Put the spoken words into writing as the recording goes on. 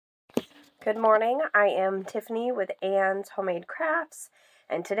Good morning, I am Tiffany with Ann's Homemade Crafts,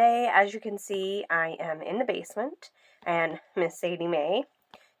 and today, as you can see, I am in the basement, and Miss Sadie Mae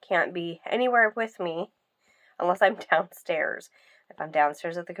can't be anywhere with me unless I'm downstairs. If I'm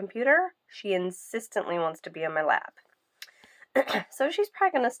downstairs at the computer, she insistently wants to be in my lap. So she's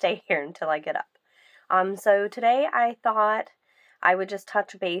probably going to stay here until I get up. So today I thought I would just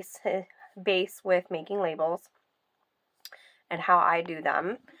touch base with making labels and how I do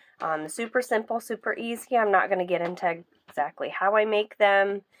them. Super simple, super easy. I'm not going to get into exactly how I make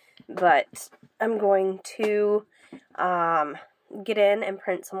them, but I'm going to get in and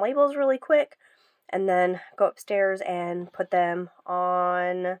print some labels really quick, and then go upstairs and put them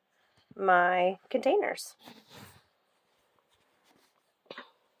on my containers.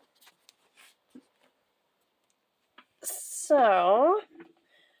 So,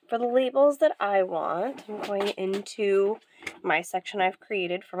 for the labels that I want, I'm going into my section I've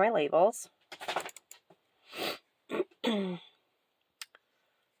created for my labels. Right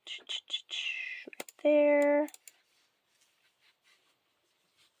there.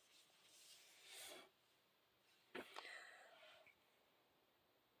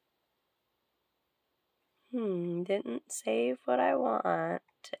 Didn't save what I wanted.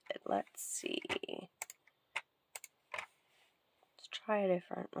 Let's see. Let's try a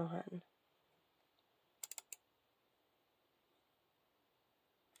different one.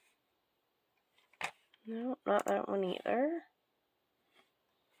 No, not that one either.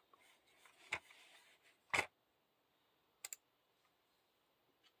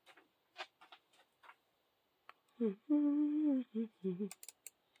 I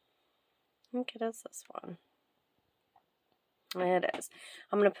think it is this one. It is.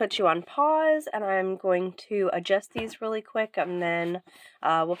 I'm going to put you on pause, and I'm going to adjust these really quick, and then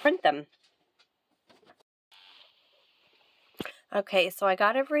we'll print them. Okay, so I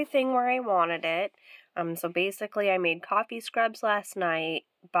got everything where I wanted it. So basically I made coffee scrubs last night,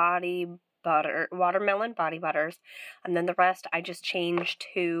 watermelon body butters, and then the rest I just changed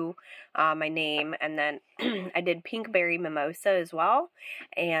to my name, and then I did pink berry mimosa as well,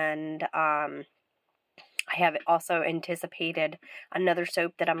 and I have also anticipated another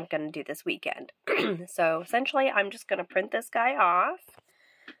soap that I'm going to do this weekend. So essentially I'm just going to print this guy off.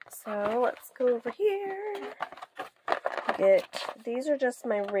 So let's go over here. These are just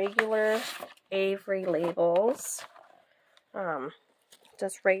my regular Avery labels.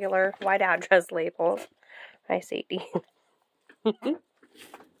 Just regular white address labels. Hi, Sadie.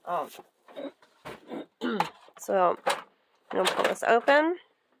 So, I'm going to pull this open.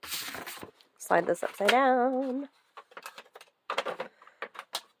 Slide this upside down.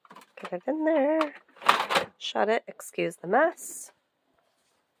 Get it in there. Shut it. Excuse the mess.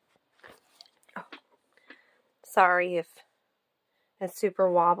 Oh. Sorry if it's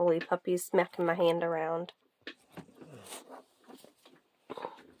super wobbly. Puppy's smacking my hand around.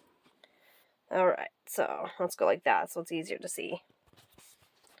 Alright, so let's go like that so it's easier to see.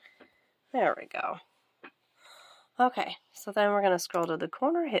 There we go. Okay, so then we're going to scroll to the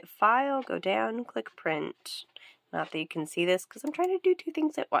corner, hit File, go down, click Print. Not that you can see this because I'm trying to do two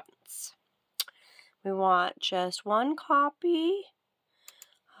things at once. We want just one copy.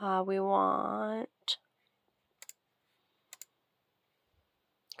 We want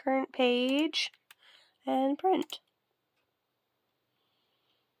current page and print.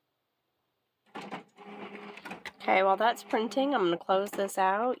 Okay, while that's printing, I'm going to close this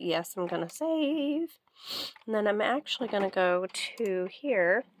out. Yes, I'm going to save. And then I'm actually going to go to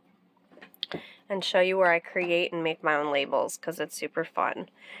here and show you where I create and make my own labels because it's super fun.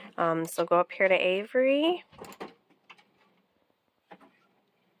 So go up here to Avery.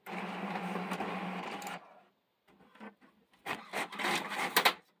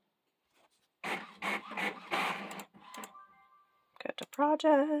 Go to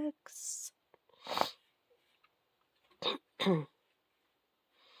Projects.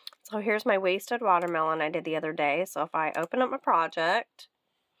 So here's my wasted watermelon I did the other day. So if I open up my project,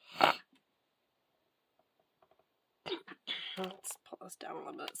 let's pull this down a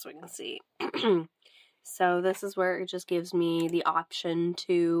little bit so we can see. So this is where it just gives me the option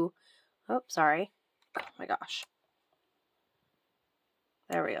to, oh, sorry. Oh my gosh.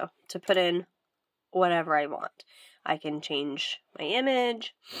 There we go. To put in whatever I want. I can change my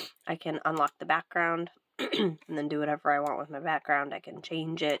image. I can unlock the background and then do whatever I want with my background. I can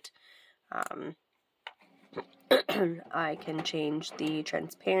change it. I can change the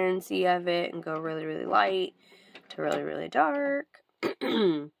transparency of it and go really, really light to really, really dark.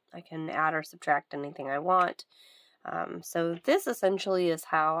 I can add or subtract anything I want. So this essentially is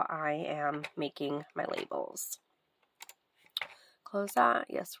how I am making my labels. close that.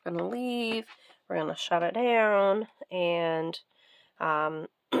 Yes, we're going to leave. We're going to shut it down, and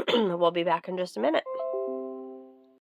we'll be back in just a minute.